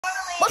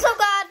What's up,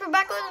 guys? We're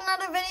back with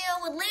another video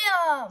with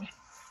Liam.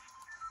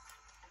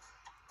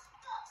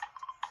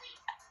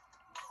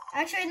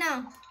 Actually,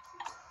 no.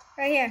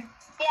 Right here.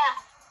 Yeah.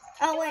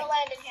 Oh, wait. We're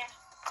landing here.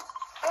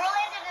 We're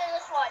landing in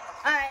this one.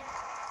 Alright.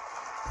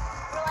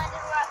 We're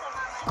landing right on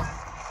my car.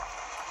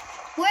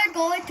 We're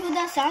going to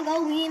the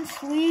Halloween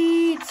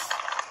Suites.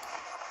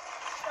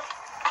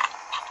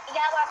 You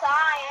got what's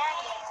high,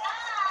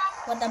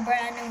 With a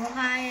brand new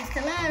high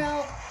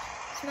stiletto.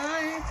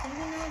 Smile,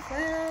 thinking of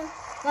fellow.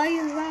 While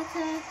you rock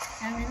her,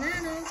 every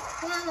nano,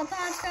 while the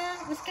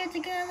pasta, let's get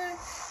together.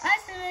 I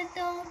said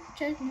don't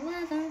check the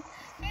weather.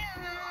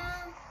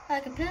 Yeah,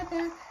 like a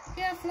pepper,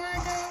 yeah, fly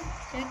though,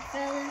 check the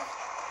feathers.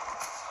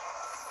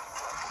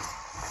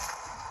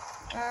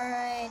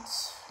 Alright.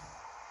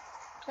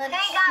 Hey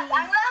guys, I'm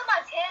gonna have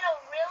my channel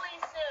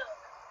really soon.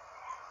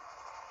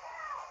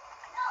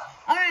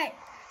 Alright,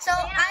 so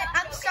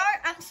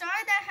I'm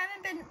sorry that I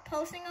haven't been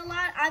posting a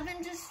lot. I've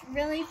been just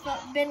really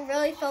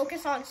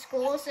focused on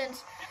school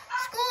since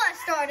school has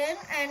started,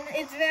 and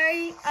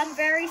I'm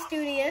very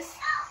studious.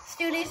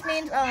 Studious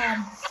means I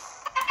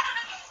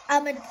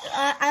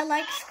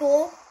like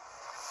school,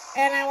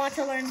 and I want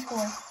to learn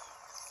school.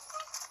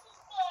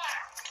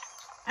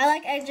 I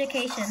like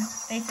education,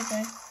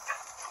 basically.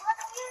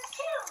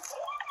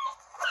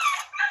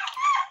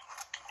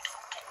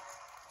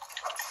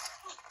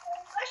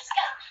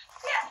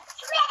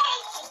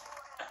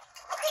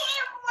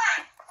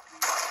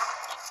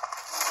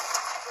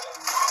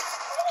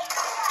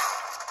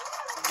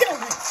 Get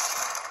over it.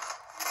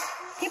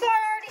 People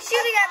are already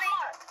shooting at me.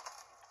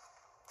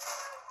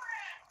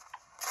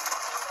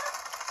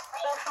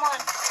 So come on.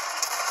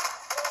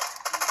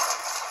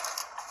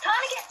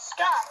 Trying to get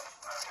stuck.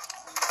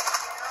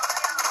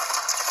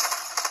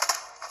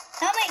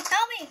 Help me,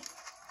 help me.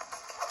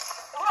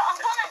 I'm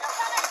coming.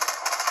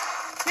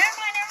 Never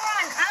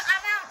mind. I'm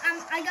out.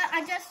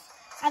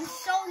 I'm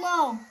so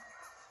low.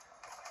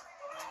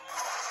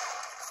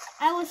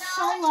 I was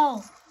so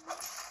low.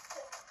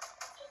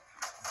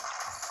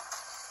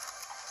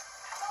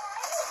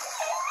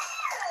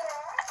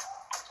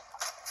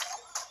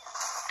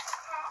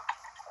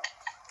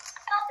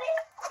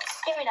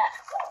 Give me that.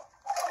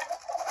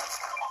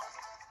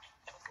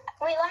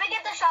 Wait, let me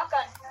get the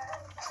shotgun.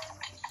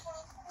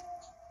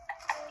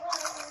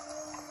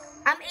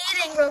 I'm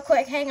eating real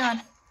quick. Hang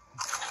on.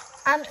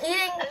 I'm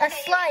eating a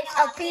slice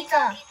of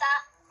pizza.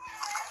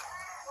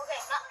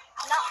 Okay,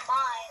 not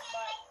mine,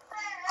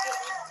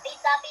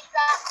 but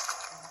pizza.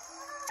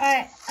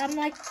 Alright, I'm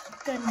like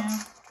good now.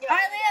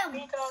 Alright, Liam,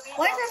 wait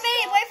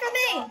for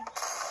me.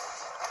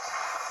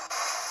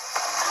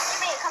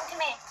 Come to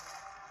me.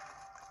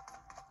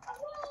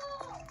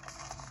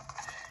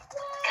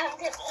 Come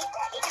to me,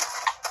 Daddy.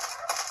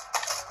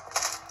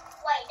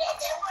 Wait, did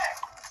it work?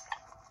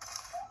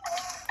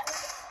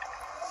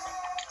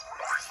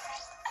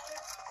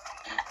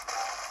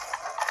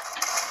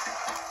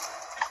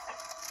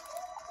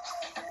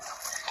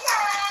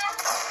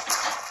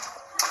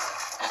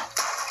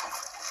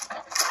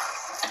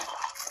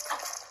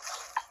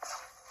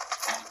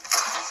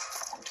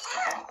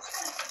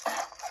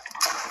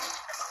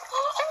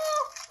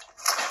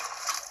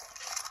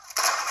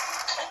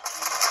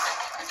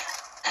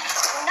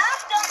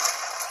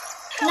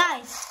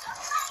 Nice.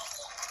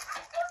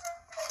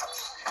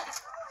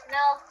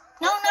 No,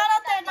 not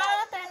up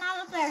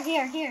there.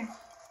 Here.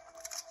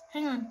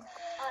 Hang on.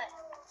 What?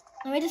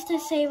 Let me just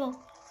disable.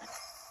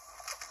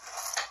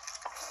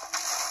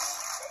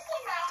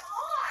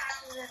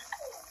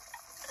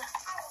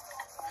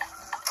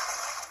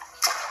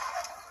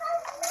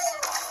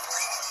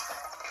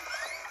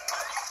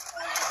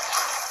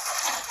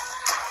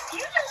 You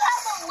just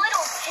have a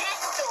little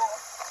pistol.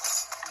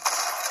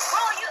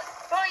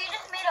 Bro, you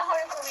just made it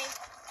hard for me.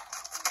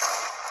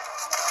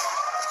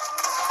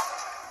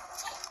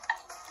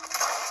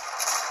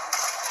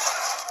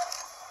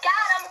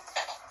 Got him.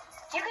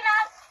 You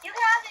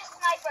can have this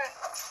sniper.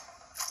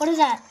 What is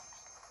that?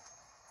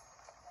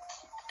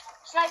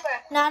 Sniper.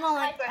 No, I don't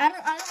like.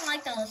 Sniper. I don't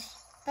like those.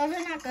 Those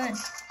are not good,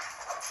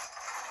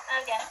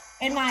 Okay.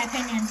 in my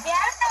opinion. Yeah,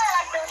 I don't really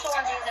like those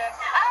ones either.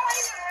 I don't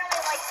even really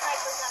like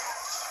snipers that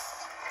much.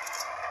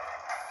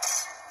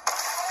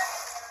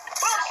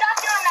 Bro, stop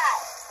doing that.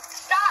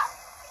 Stop.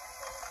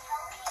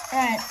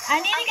 Alright, I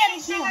need to get a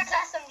heal. Singer's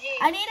SMG.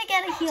 I need to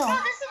get a heal. Bro,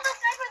 this is the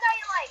sniper that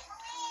you like.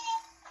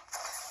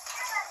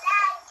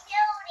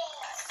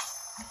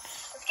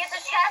 Let's get the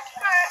chest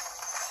first.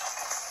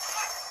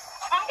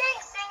 I'm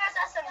getting Singer's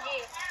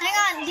SMG. Hang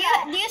on.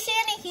 Do you see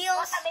any heals?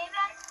 What's that, baby?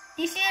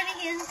 Do you see any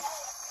heals?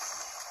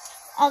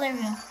 Oh, there we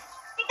go.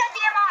 Take that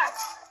DMR.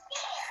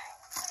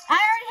 I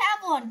already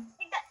have one.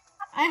 Take that.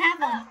 I have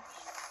one.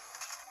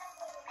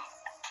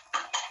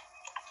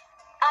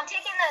 I'm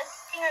taking the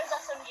Singer's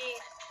SMG.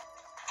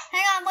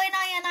 Hang on, wait,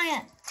 not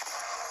yet.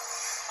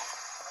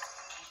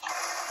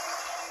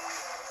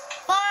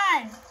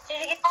 5. Did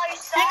you get all your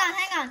stuff?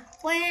 Hang on.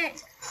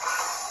 Wait.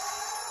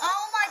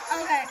 Oh my.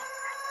 Okay.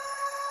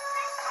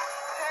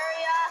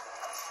 Hurry up.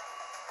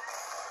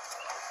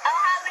 I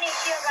don't have any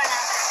shield right now.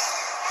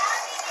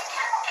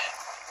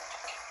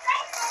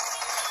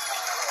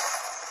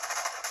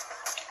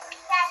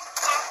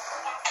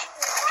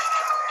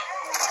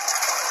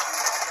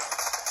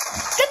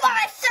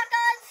 Goodbye,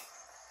 suckers!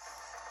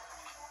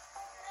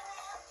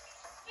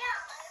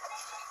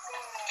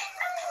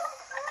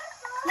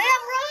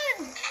 Liam,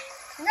 run!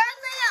 Run,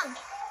 Liam!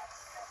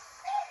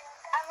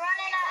 I'm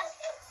running out.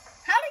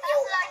 How did you...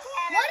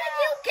 What did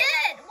you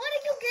get? What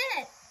did you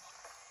get?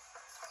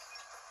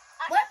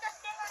 I What? got the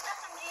Stinger's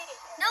SMG.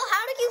 No,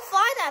 how did you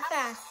fly that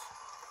fast?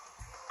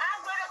 I'm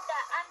good with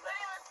that. I'm good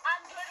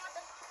with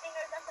the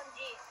Stinger's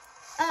SMG.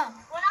 Oh.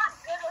 We're not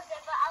good with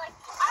it, but I'm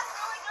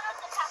really good with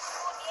the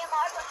tactical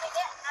DMR, but they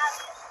didn't have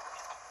it.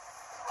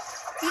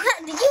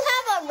 Did you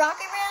have a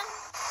rocket ram?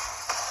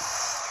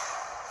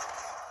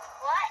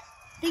 What?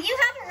 Did you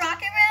have a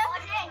rocket ram? Oh, I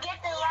didn't get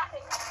the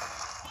rocket.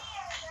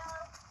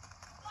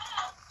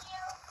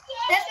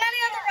 There's many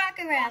other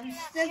rocket rams.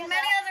 There's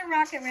many other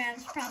rocket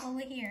rams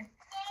probably here.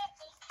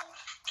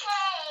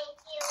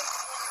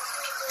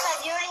 Because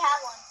you already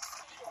have one.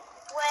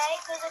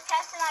 Wait, there's a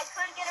test and I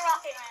could get a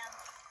rocket ram.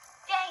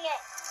 Dang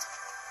it.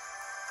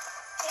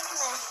 Taking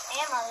this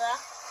ammo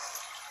though.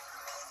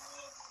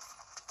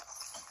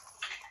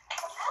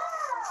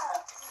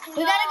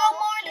 We gotta go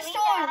more into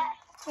storm.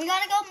 We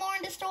gotta go more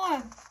into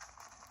storm.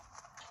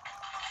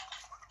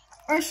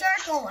 Or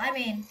circle, I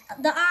mean.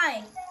 The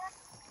eye.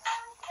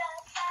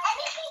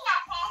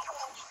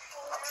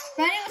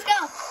 Ready? Let's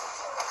go.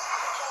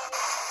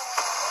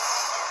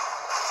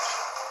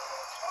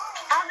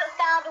 I haven't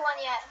found one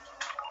yet.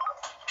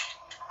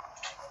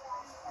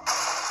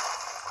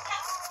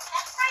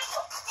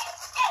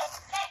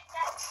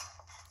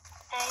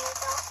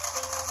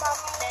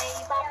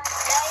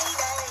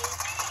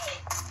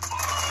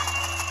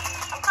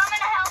 I'm coming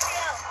to help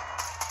you.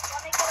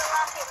 Let me get a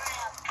rocket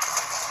ram.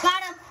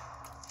 Got him.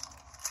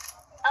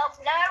 Oh,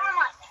 never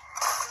mind.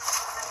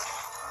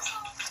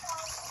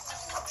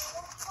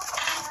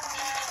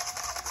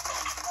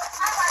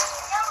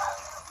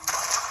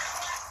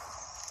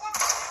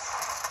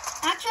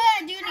 Actually,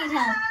 I do need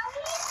help.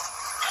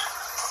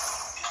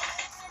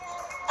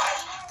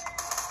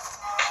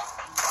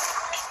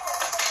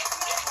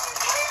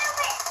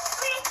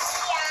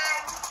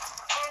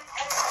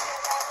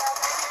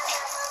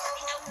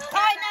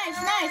 Alright,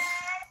 nice.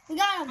 We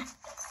got him.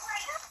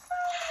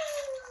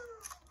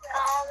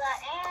 All the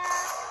air.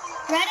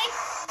 Ready?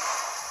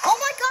 Oh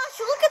my gosh,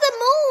 look at the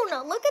moon.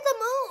 Look at the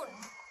moon.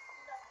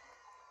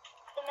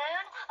 The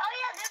moon? Oh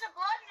yeah, there's a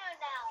blood moon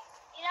now.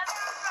 You never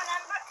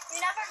remember? You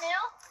never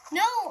knew?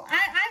 No, I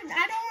don't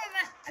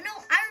remember. No,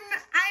 I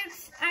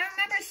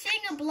remember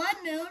seeing a blood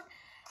moon,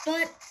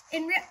 but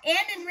in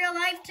real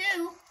life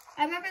too.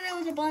 I remember there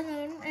was a blood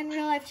moon in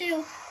real life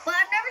too, but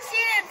I've never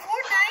seen it in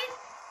Fortnite.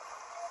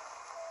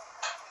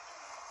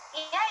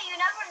 Yeah, you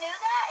never knew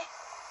that?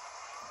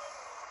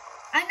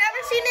 I've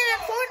never seen it in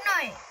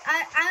Fortnite.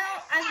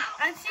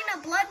 I've seen a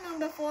blood moon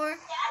before.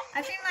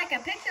 I've seen like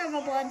a picture of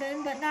a blood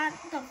moon, but not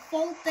the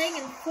full thing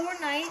in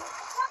Fortnite.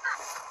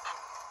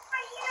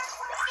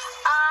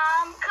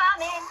 I'm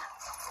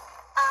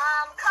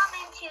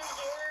coming to you.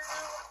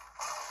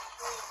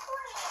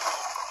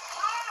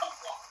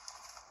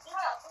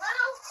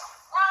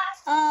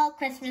 Oh,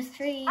 Christmas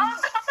tree. I'm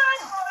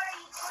coming.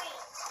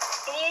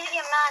 You need to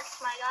get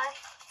matched, my guy.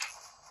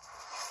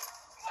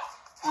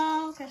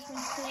 Oh,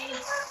 Christmas tree.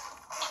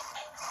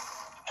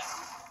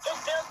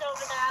 There's builds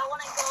over there. I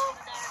want to go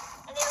over there.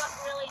 And they look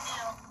really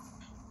new.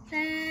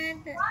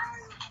 And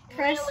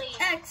press Really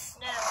X.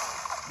 new.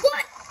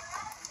 What?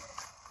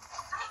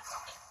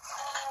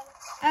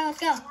 Alright, let's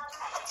go.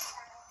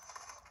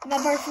 I'm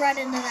gonna burst right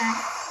into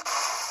that.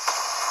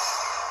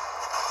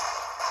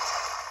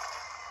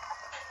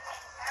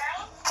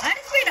 I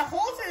just made a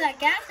hole through that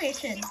gas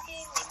station.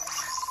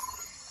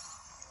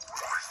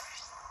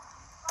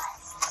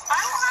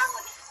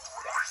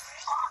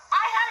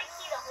 I had a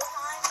key the whole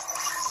time.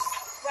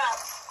 Bro.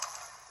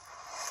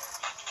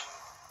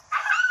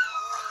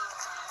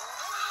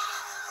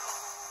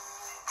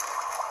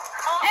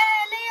 Hey,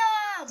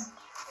 Liam!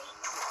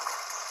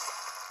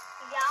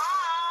 Yeah.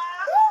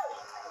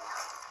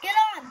 Get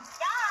on!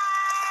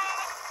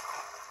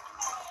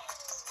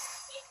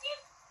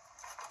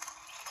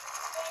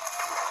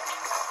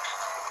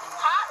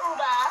 Hot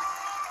Uber.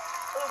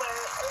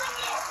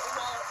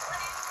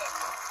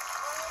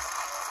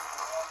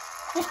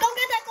 Let's go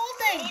get that gold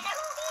thing!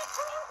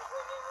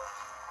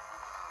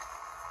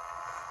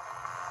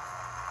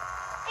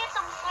 Get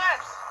some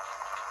slurps.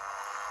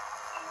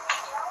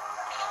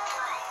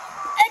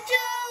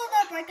 Until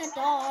the break of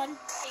dawn.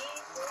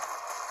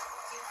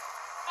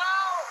 No.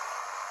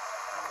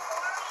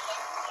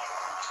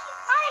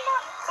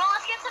 Bro,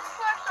 let's get some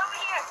slurps over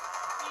here.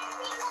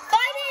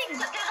 Fighting!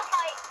 There's a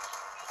fight.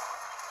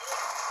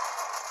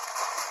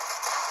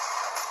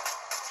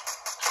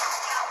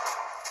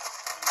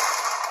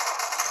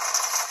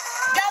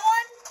 Got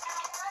one?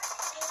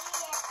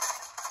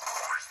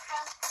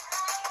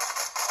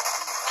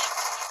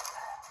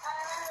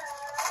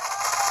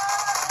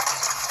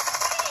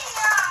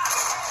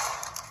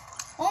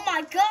 Oh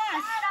my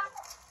gosh!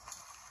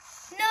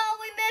 No,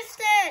 we missed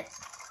it!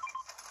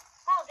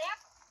 Oh, there.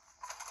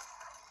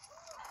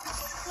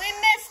 We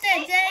missed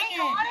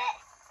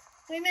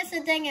We missed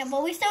it, dang it.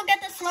 But we still get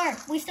the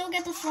slurp. We still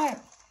get the slurp.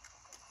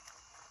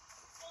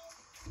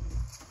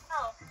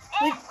 Oh.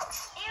 And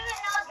even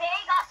though they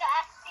got the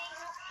XP,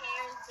 who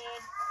cares,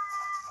 dude?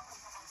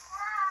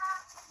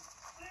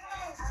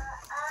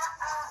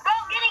 Bro,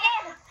 getting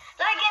in.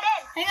 Let me get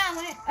in. Hang on,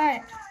 wait.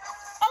 Alright.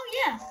 Oh,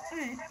 yeah.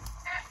 Alright.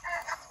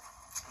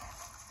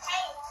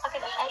 Okay,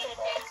 I did it.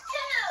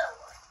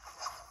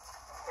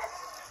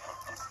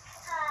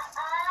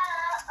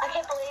 I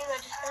can't believe I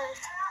just did it.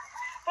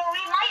 Bro,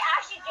 we might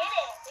actually get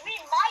it. We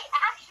might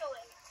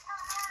actually.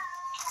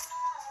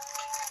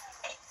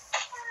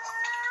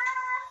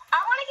 I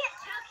want to get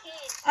 2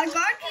 keys. Our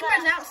guard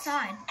keeper's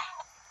outside.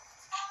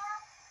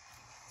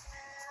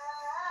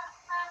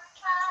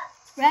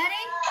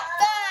 Ready?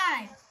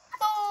 5,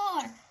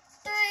 4,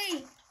 3,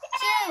 2,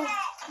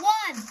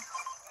 1.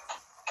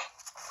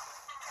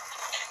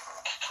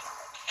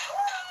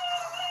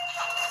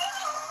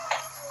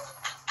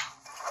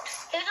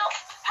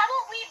 How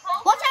about we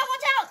both? Watch out,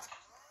 watch out!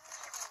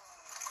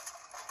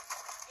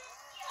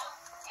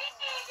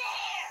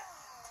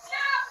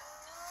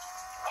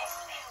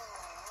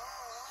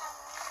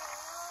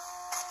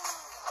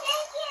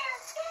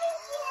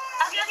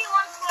 I'll give you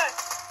 1 slurp.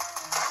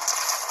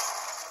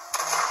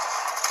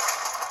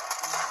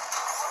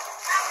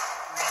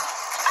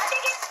 I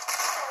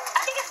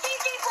think it's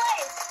TG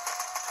plays.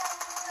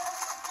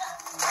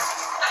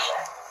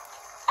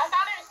 I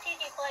thought it was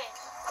TG plays.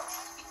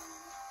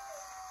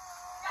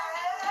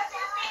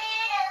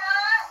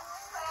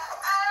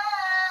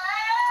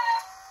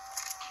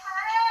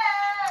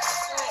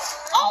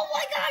 Oh,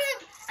 I got him!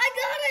 I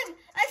got him!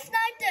 I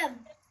sniped him!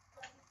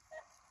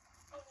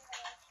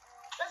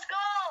 Let's go.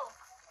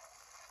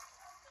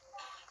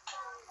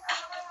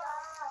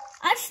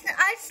 I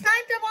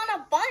sniped him on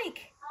a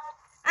bike.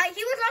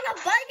 He was on a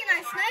bike and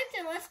I sniped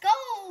him. Let's go!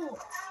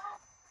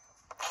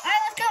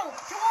 Alright, let's go!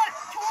 Towards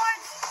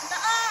the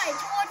eye!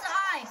 Towards the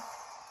eye!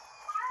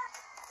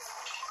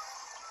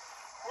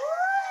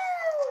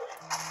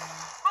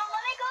 Well,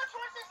 let me go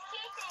towards this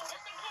key thing,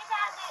 just in case it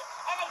has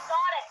an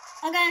exotic.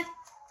 Okay.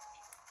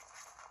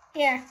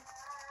 Here.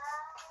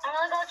 I'm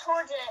gonna go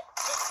towards it,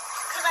 just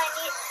because I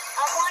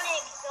want an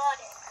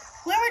exotic.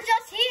 We were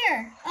just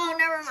here. Oh,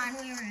 never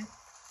mind. We were in.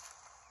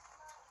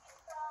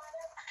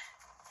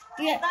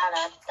 Yeah. There's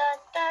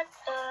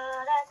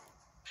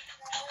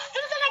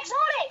an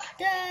exotic!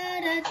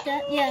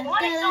 Yeah.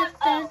 What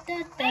exotic?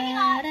 Maybe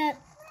not.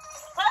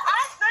 But I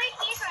have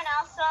 3 keys right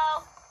now, so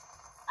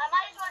I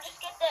might as well just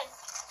get this.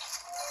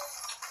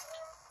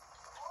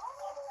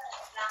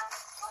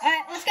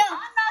 Alright, let's go. I'm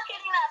not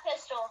getting that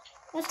pistol.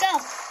 Let's go.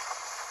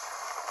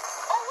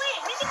 Oh wait,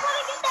 we can go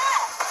and get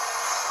that.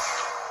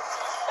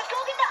 Let's go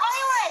get the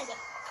island.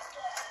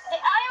 The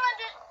island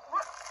is,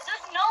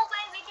 there's no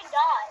way we can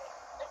die.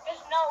 Like,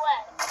 there's no way.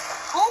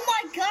 Oh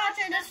my gosh,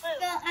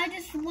 I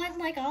just went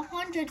like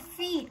 100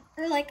 feet.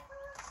 Or like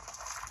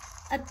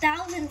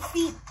 1,000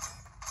 feet.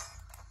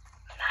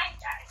 My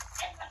turn.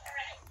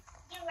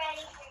 You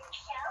ready for your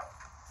show?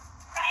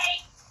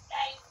 Ready?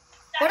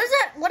 What is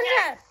that? What is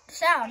that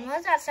sound? What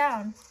is that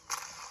sound?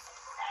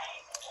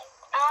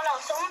 I don't know.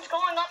 Someone's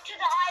going up to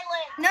the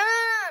island. No.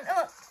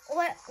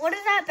 What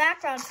is that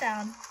background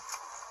sound?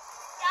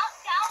 That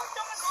was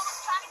someone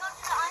trying to go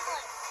to the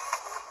island.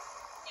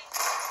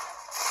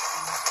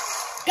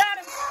 Got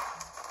him.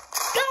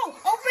 Go.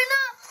 Open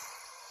up.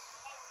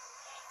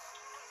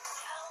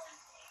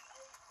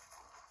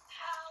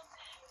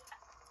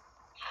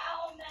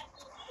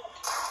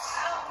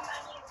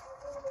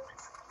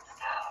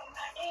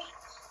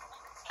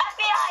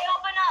 FBI,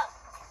 open up.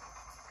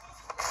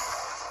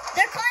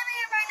 They're climbing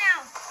it right now.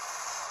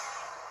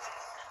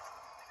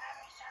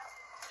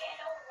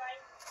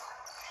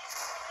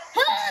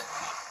 Huh?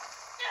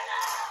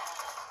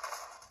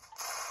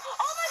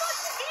 Oh my gosh,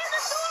 he has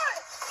a sword.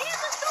 He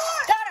has a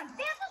sword. Got him.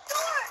 He has a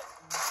sword.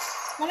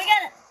 Let me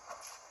get it.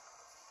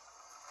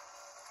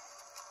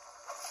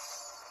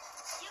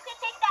 You can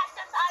take that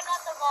since I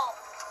got the vault.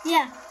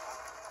 Yeah.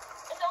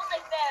 It's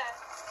only fair.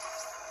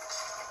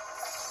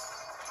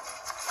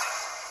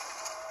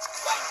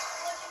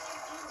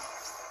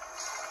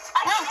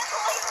 I can't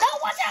believe No,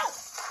 watch out.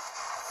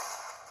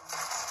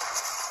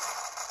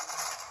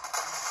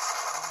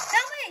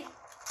 Help me.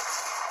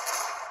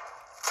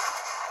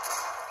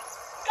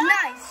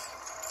 Nice.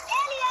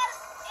 Andy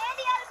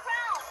had a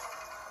crown.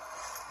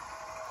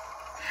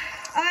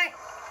 All right.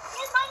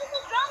 He's minus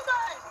his drum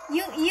gun.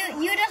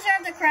 You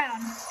deserve the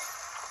crown.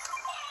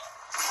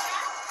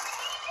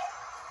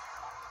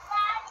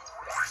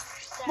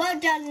 Well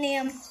done,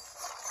 Liam.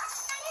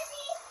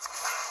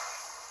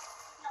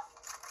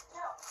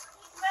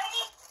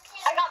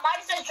 I got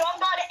Midas' drum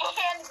gun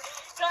and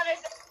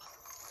Gunner's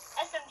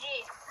SMG.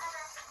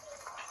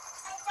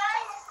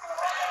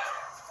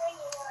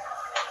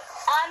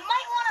 I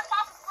might want to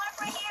pop a flip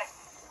right here.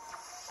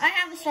 I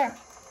have a slurp.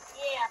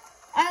 Yeah.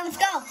 All right, let's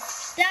go.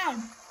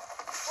 Down.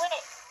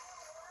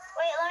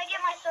 Wait, let me get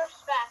my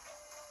slurps back.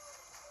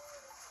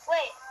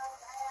 Wait.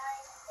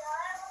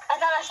 I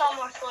thought I saw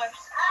more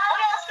slurps.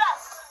 Okay, let's go.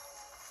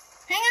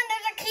 Hang on,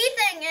 there's a key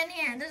thing, in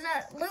here. There's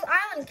a Loot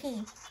Island key.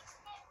 Oh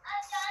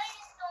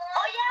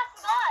yeah, I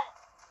forgot.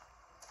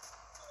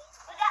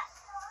 Was that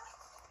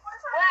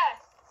where?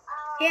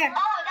 Here.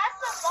 Oh, that's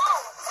the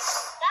vault.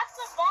 That's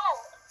the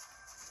vault.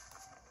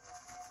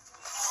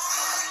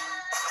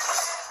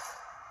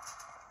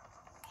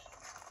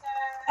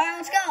 Alright,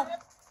 let's go.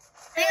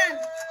 Hang on.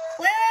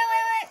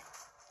 Wait.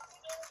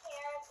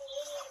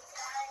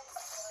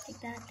 Take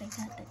that.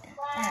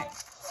 Alright.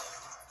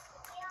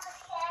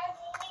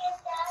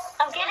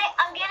 I'm getting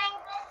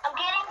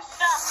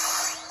stuff.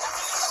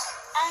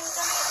 I'm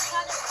gonna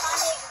try to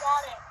find the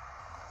exotic.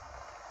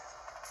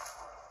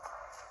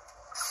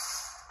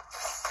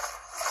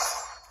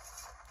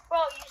 Bro,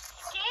 you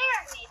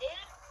scared me,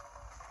 dude.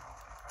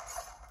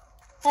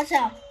 Watch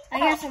out. I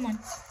hear someone.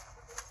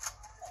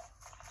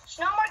 There's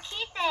no more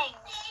key things.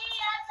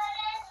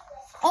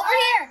 Over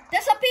here.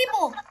 There's some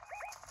people.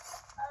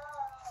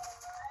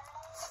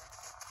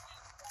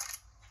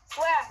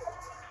 Where?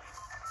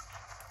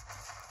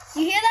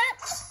 You hear that?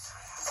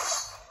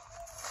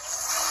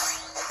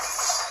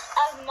 I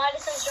have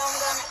Midas drum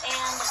gun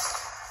and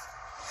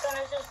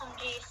Gunner's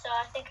SMG, so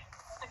I think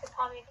I could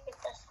probably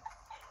get this.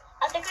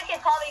 I think we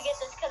could probably get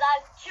this because I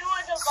have 2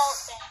 of the vault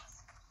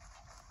things.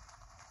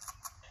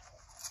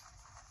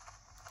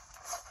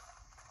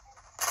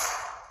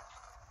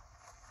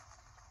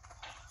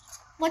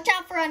 Watch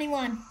out for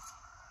anyone.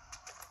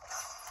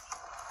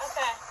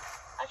 Okay,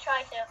 I'll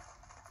try to.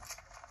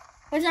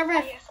 Where's that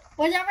rift?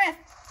 Where's that rift?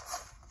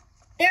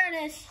 There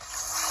it is.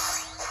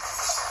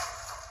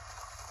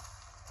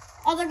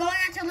 Oh, they're going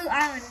out to Loot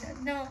Island.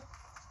 No.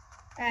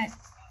 Alright.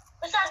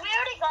 Besides, we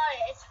already got it.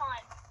 It's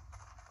fine.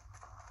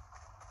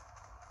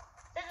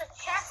 There's a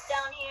chest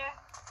down here.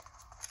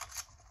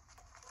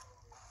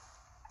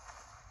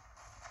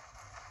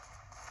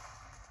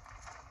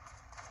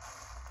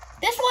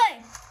 This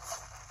way.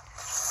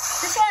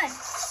 This way.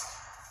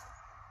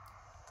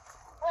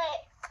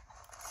 Wait.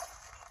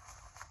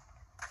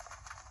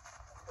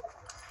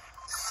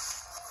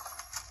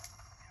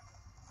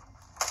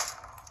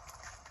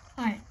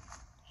 Alright.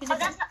 Oh,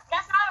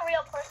 that's not a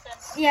real person.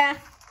 Yeah.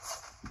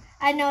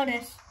 I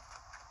noticed.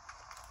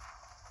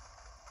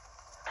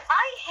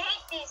 I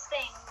hate these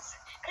things.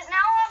 Because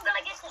now I'm going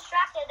to get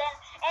distracted.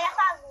 And if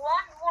I have 1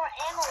 more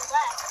ammo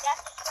left,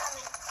 that's just going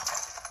to make...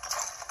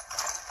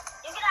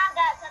 You can have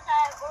that since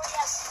I already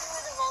have 2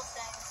 of the vault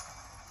things.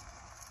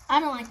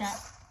 I don't like that.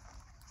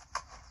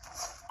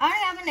 I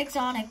already have an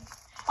exotic.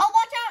 Oh,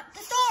 watch out! The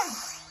storm!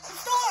 The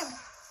storm!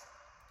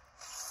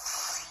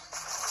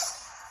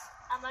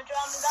 I'm a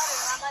drum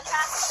gunner. I'm a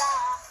track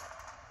star.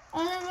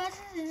 Oh,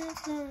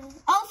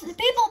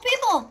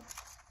 people!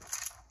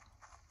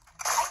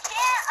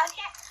 I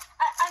can't.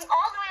 I'm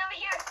all the way over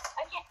here.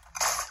 I can't.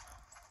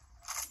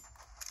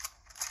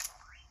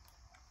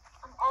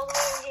 I'm all the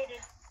way over here,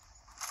 dude.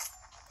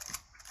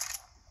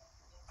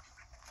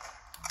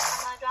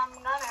 I'm a drum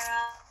gunner.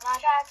 I'm a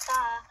track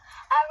star.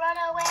 I run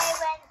away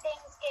when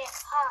things get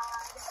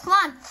hard. Come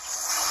on.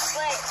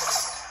 Wait.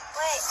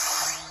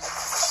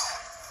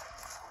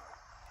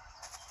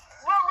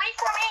 Bro, wait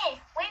for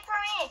me.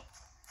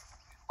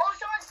 Oh,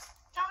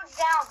 someone's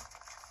down.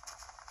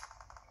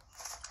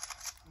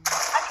 I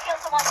have to kill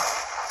someone.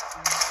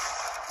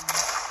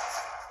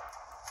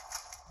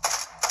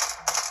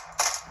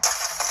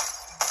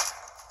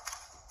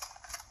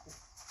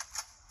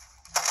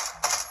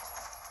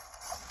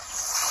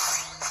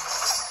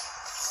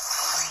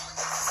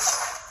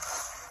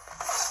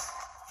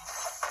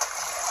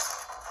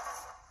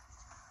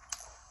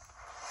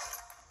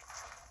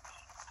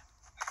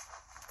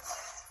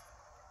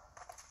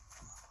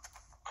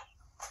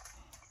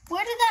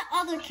 Where did that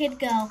other kid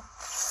go? I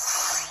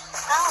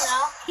don't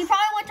know. He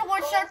probably went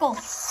towards circle.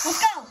 Let's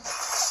go.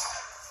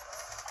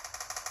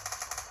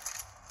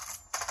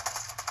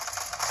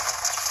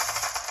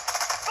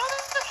 Bro,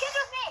 there's a kid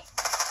with me.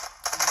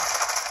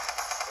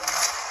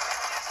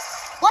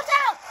 Watch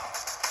out!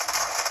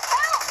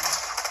 Help!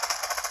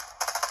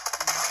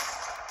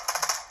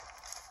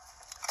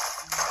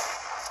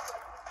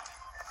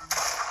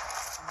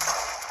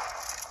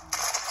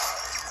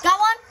 Got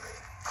one?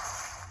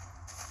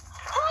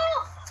 Oh,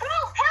 bro,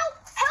 help!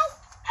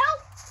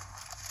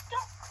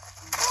 Don't.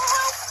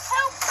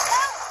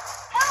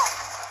 Help!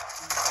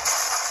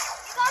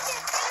 You got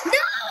this. No! I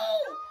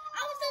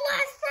was the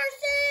last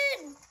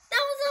person!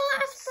 That was the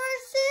last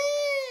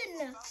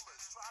person!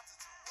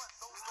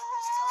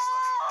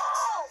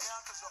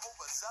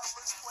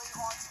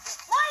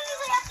 Why do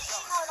they have to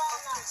emote on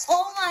them?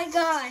 Oh my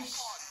gosh.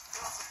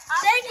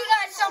 Thank you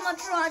guys so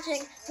much for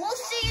watching. We'll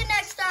see you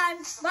next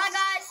time. Bye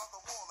guys.